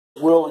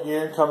Will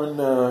again, coming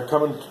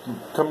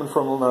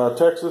from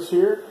Texas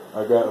here.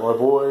 I got my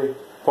boy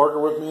Parker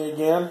with me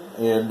again,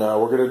 and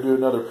we're going to do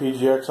another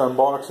PGX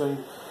unboxing.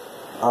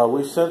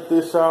 We sent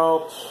this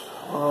out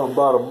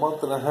about a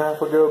month and a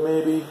half ago,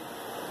 maybe,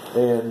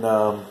 and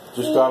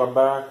just got them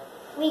back.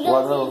 We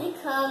go to the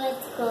comic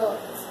book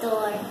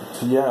store.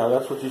 Yeah,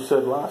 that's what you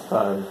said last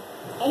time.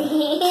 We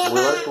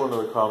like going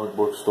to the comic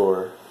book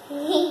store,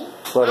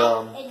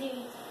 but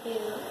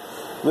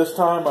this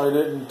time I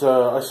didn't.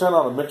 I sent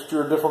out a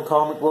mixture of different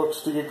comic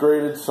books to get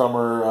graded. Some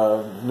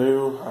are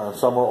new,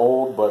 some are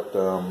old, but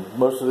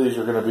most of these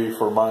are going to be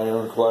for my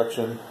own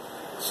collection.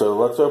 So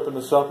let's open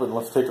this up and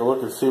let's take a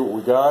look and see what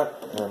we got.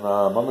 And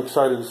I'm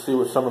excited to see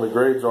what some of the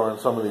grades are on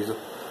some of these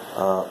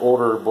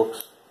older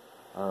books,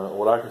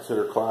 what I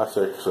consider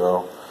classic.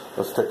 So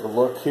let's take a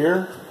look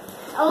here.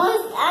 I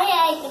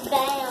like the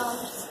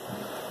Venoms.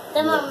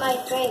 Them are my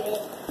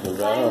favorite. The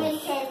Venoms. Spider-Man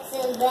turns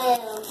in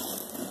Venoms.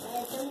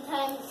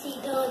 Sometimes he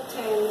don't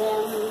turn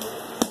them.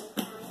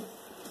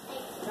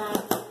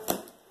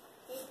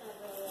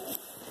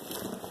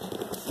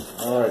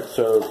 Alright,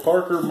 so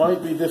Parker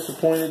might be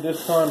disappointed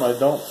this time. I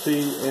don't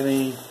see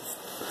any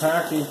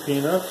packing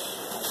peanuts.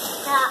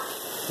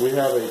 We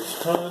have a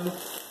ton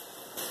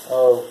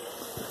of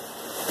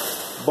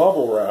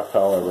bubble wrap,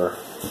 however.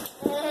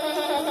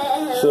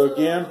 So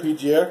again,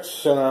 PGX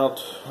sent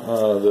out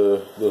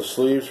the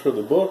sleeves for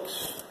the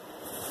books.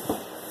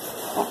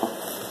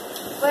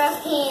 Where's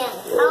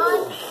peanuts?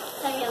 Alright,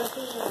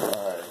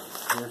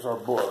 here's our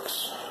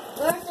books.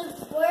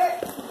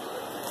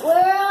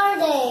 Where are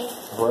they?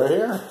 Right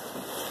here.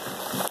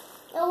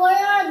 And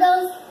where are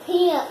those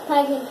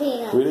packing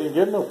peanuts? We didn't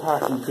get no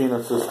packing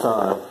peanuts this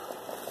time.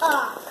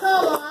 Oh,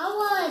 come on, I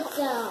want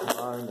them.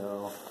 I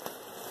know.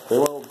 They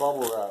went with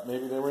bubble wrap.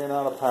 Maybe they ran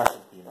out of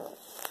packing peanuts.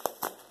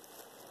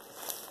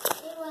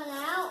 They went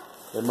out?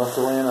 They must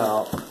have ran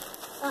out.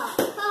 Oh,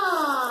 come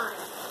on.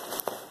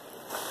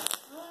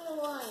 Only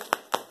one.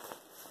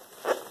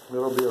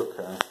 It'll be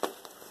okay.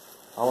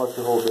 I'll let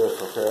you hold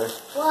this, okay?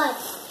 What?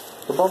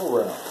 The bubble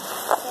wrap.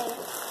 Okay.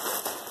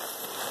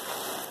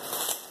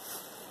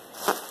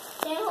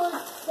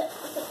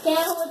 Can I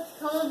hold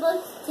comic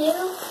books too?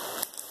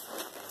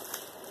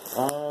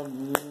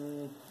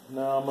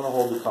 No, I'm gonna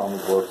hold the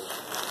comic books.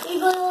 You're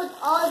gonna hold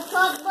all the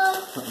comic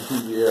books?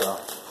 Yeah.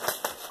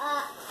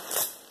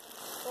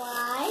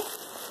 Why?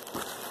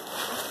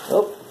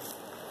 Oh.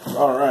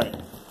 Alright.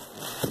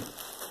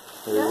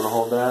 So you wanna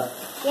hold that?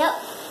 Yep.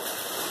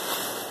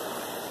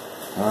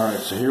 Alright,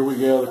 so here we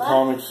go. The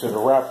comics that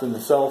are wrapped in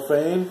the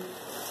cellophane.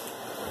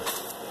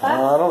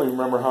 I don't even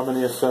remember how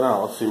many I sent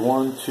out. Let's see.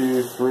 1,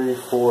 2, 3,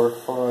 4,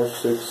 5,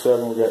 6,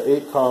 7. We got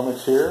 8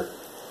 comics here.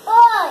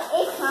 Oh,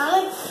 8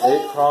 comics?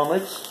 8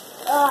 comics.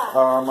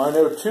 I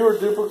know 2 are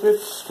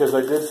duplicates because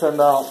I did send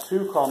out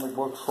 2 comic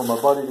books for my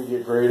buddy to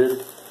get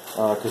graded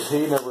because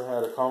he never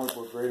had a comic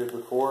book graded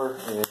before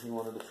and he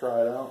wanted to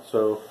try it out.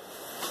 So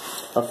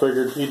I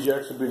figured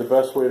PGX would be the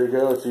best way to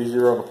go. It's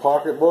easier on the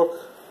pocketbook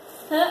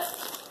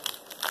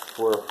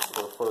for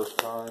the first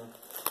time.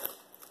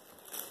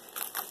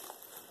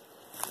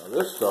 Now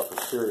this stuff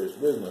is serious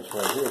business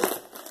right here.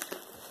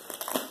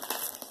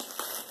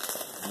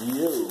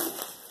 Yo.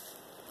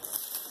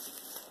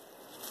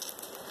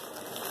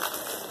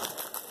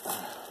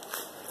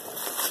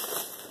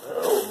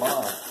 Oh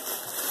my.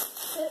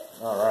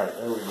 Alright,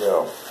 there we go.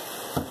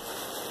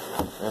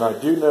 And I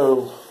do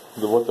know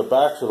what the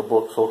backs of the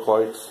books look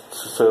like,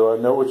 so I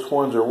know which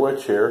ones are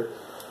which here.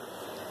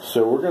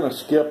 So we're going to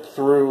skip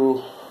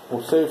through,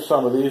 we'll save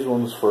some of these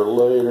ones for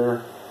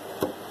later,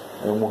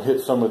 and we'll hit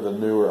some of the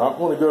newer. I'm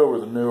going to go over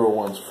the newer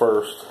ones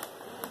first,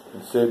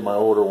 and save my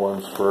older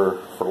ones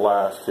for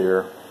last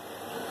here.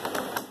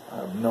 I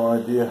have no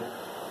idea.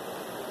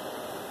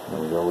 There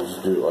we go, we'll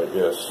just do it like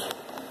this.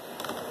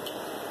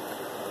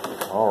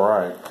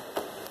 Alright.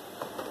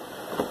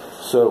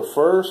 So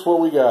first, what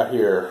we got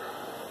here?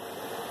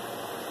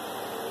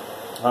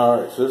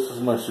 Alright, so this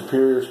is my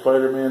Superior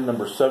Spider-Man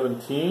number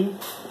 17.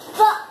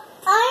 But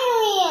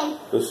Iron Man.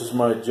 This is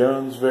my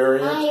Jones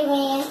variant. Iron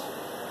Man.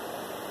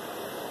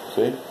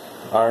 See?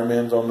 Iron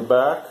Man's on the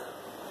back.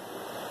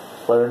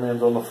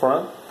 Spider-Man's on the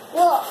front.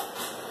 Look.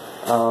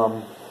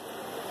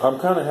 I'm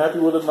kind of happy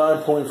with a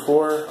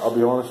 9.4. I'll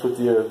be honest with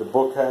you. The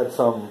book had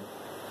some,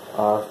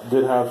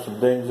 did have some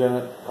dings in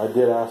it. I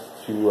did ask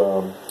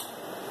to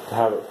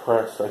have it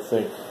pressed, I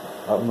think.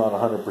 I'm not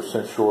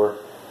 100% sure.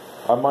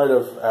 I might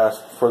have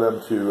asked for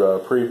them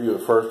to preview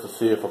it first to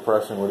see if a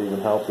pressing would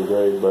even help the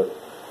grade, but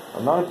a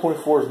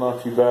 9.4 is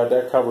not too bad.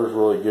 That cover is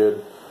really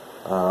good.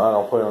 I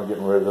don't plan on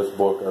getting rid of this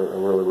book. I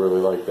really, really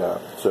like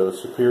that. So the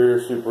Superior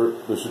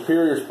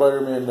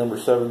Spider-Man number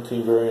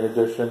 17 variant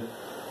edition.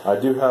 I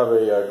do have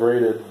a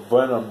graded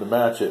Venom to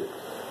match it,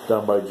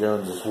 done by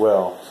Jones as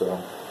well. So,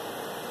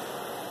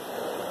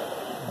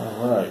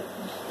 all right.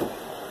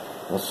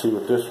 Let's see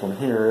what this one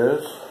here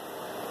is.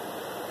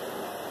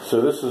 So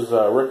this is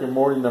Rick and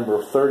Morty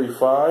number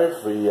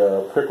 35,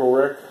 the Pickle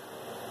Rick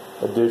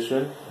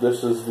edition.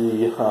 This is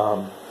the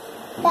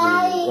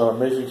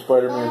Amazing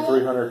Spider-Man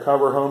 300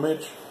 cover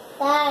homage.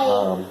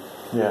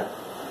 Yeah.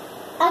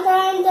 After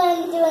I'm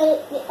done doing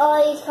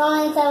all these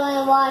comments, I want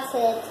to watch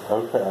it.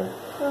 Okay.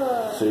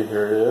 Oh. See,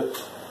 here it is.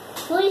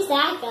 Who's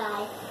that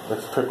guy?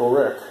 That's Pickle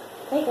Rick.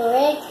 Pickle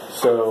Rick?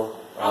 So,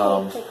 I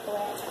hate Pickle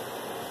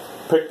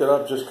Rick. picked it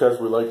up just because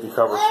we like the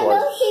cover I know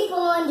swipes. people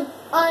on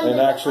And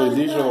actually,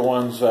 these are the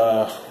ones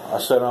I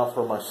sent out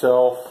for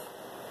myself,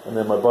 and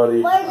then my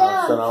buddy sent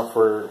out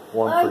for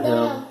one for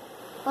him.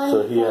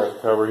 So he has a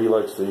cover. He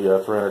likes the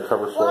 300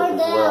 cover swipe as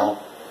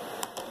well.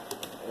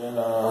 And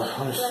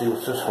let me see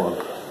what's this one.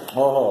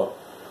 Oh,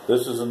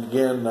 this is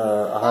again.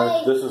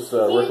 This is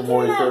Rick and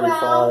Morty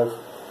 35.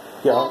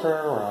 Yeah, I'll turn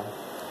it around.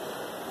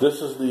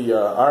 This is the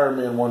Iron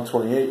Man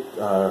 128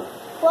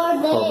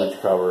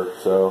 homage cover.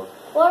 So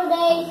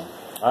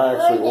I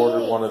actually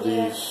ordered one of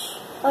these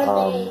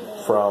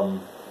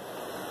from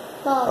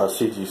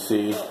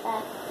CGC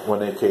when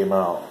they came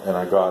out, and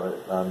I got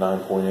it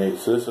 9.8.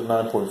 So this is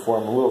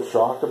 9.4. I'm a little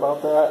shocked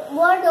about that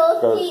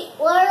because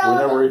we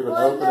never even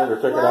opened it or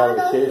took it out of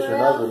the case or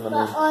nothing.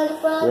 I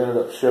mean, we ended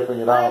up shipping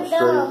it out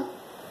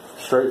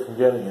straight from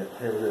getting it.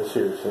 Here it is.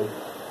 Here, see?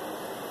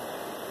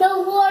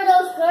 No, who are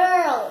those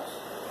girls?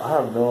 I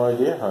have no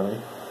idea, honey.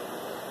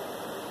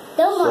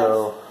 Them are a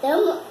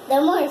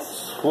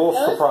little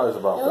surprised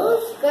about that.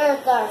 Those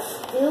girls are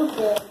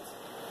stupid.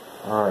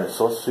 Alright,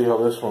 so let's see how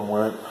this one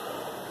went.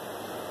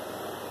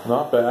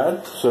 Not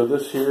bad. So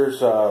this here's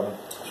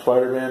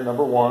Spider-Man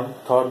 #1,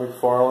 Todd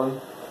McFarlane.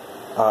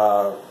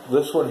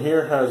 This one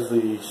here has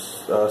the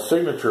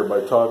signature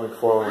by Todd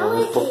McFarlane when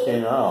this book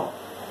came out.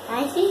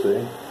 I see.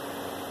 See?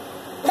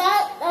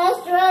 That's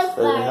the red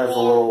Spider-Man. And it has a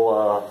little,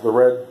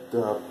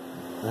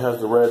 it has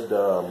the red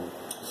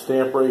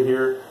stamp right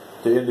here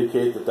to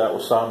indicate that that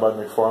was signed by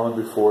McFarlane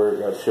before it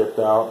got shipped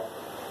out.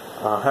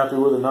 Happy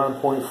with a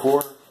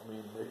 9.4. I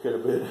mean, it could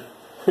have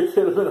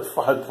been a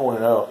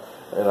 5.0,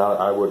 and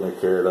I wouldn't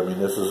have cared. I mean,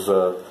 this is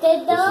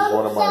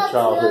one of my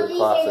childhood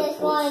classic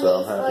books, so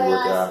I'm happy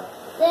with that.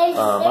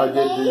 I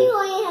did do.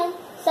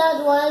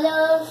 Sold one of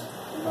those.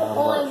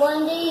 Only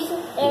one of these.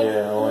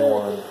 Yeah, only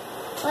one.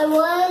 Only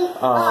one.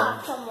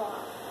 Come on.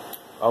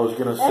 I was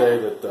gonna say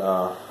that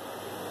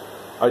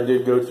I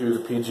did go through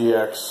the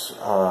PGX.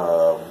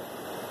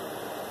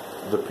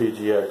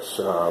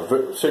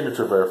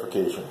 Signature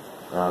verification.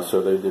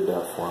 So they did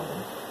that for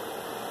me.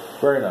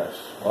 Very nice.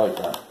 I like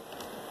that.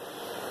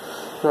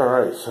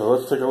 Alright, so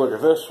let's take a look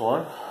at this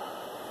one.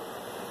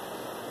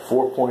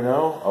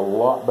 4.0, a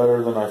lot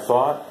better than I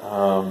thought.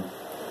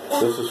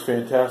 This is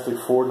Fantastic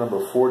Four number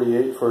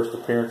 48, first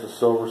appearance of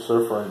Silver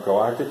Surfer and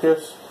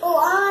Galacticus.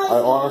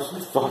 I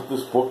honestly thought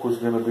this book was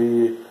going to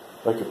be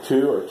like a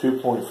 2 or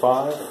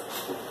 2.5.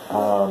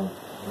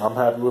 I'm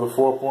happy with a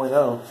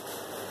 4.0.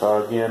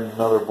 Again,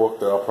 another book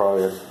that I'll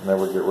probably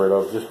never get rid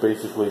of. Just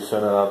basically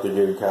send it out to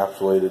get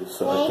encapsulated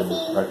so I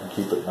can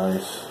keep it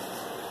nice.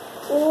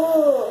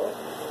 Ooh.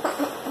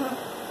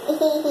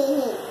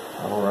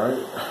 Alright.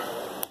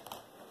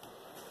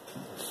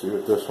 Let's see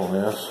what this one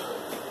is.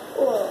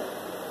 Ooh.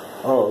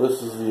 Oh,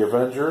 this is the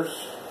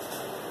Avengers.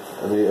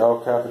 The El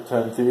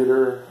Capitan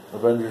Theater.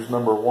 Avengers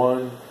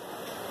 #1.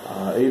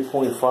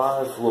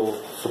 8.5. A little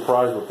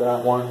surprised with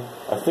that one.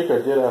 I think I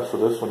did ask for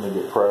this one to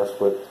get pressed,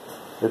 but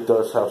it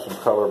does have some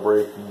color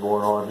breaking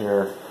going on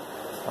here.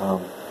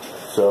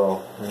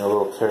 So, you know, a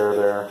little tear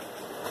there.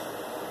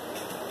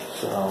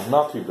 So,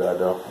 not too bad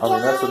though. I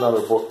mean, that's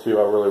another book too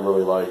I really,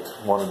 really liked.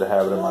 Wanted to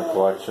have it in my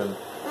collection.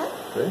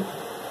 See?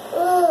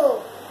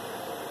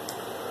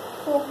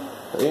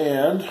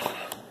 And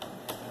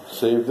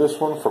save this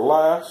one for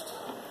last.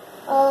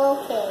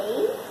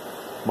 Okay.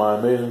 My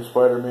Amazing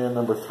Spider-Man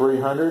number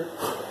 300.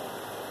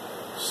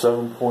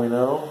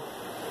 7.0.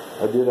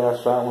 I did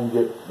ask that one to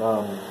get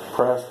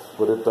pressed,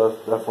 but it does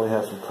definitely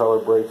have some color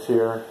breaks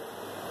here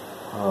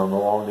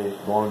along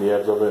the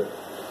edge of it.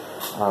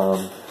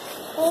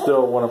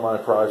 Still one of my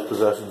prized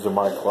possessions in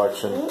my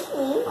collection.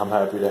 I'm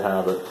happy to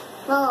have it.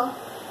 Oh.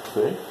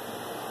 See?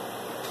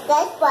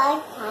 That's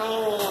Black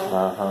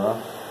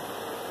Spider-Man.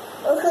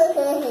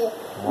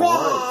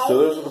 Alright, so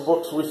those are the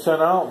books we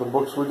sent out, the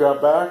books we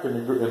got back,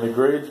 and the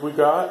grades we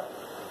got.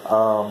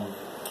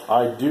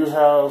 I do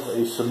have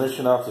a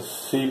submission out to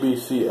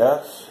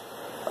CBCS.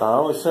 I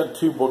only sent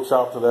 2 books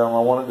out to them. I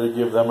wanted to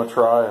give them a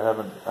try. I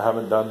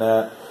haven't done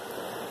that.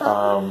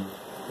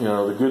 You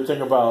know, the good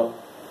thing about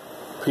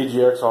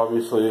PGX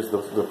obviously is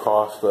the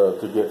cost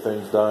to get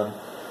things done,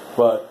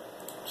 but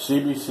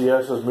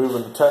CBCS is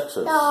moving to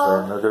Texas,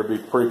 and they're going to be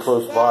pretty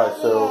close by.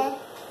 So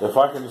if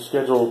I can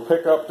schedule a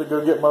pickup to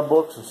go get my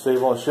books and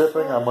save on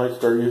shipping, I might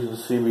start using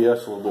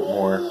CBS a little bit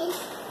more.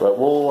 But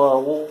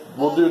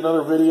we'll do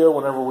another video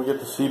whenever we get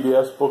the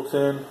CBS books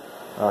in,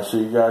 so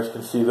you guys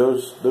can see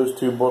those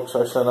 2 books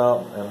I sent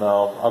out, and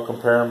I'll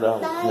compare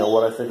them to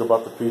what I think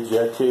about the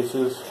PGX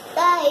cases.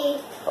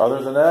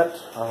 Other than that,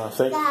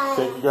 thank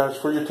you guys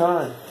for your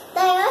time.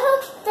 I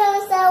hope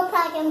those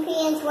packing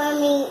peanuts for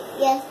me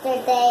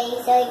yesterday,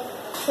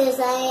 because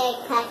I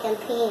like packing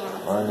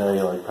peanuts. I know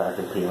you like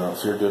packing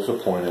peanuts. You're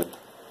disappointed.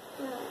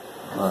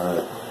 All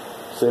right.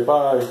 Say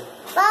bye.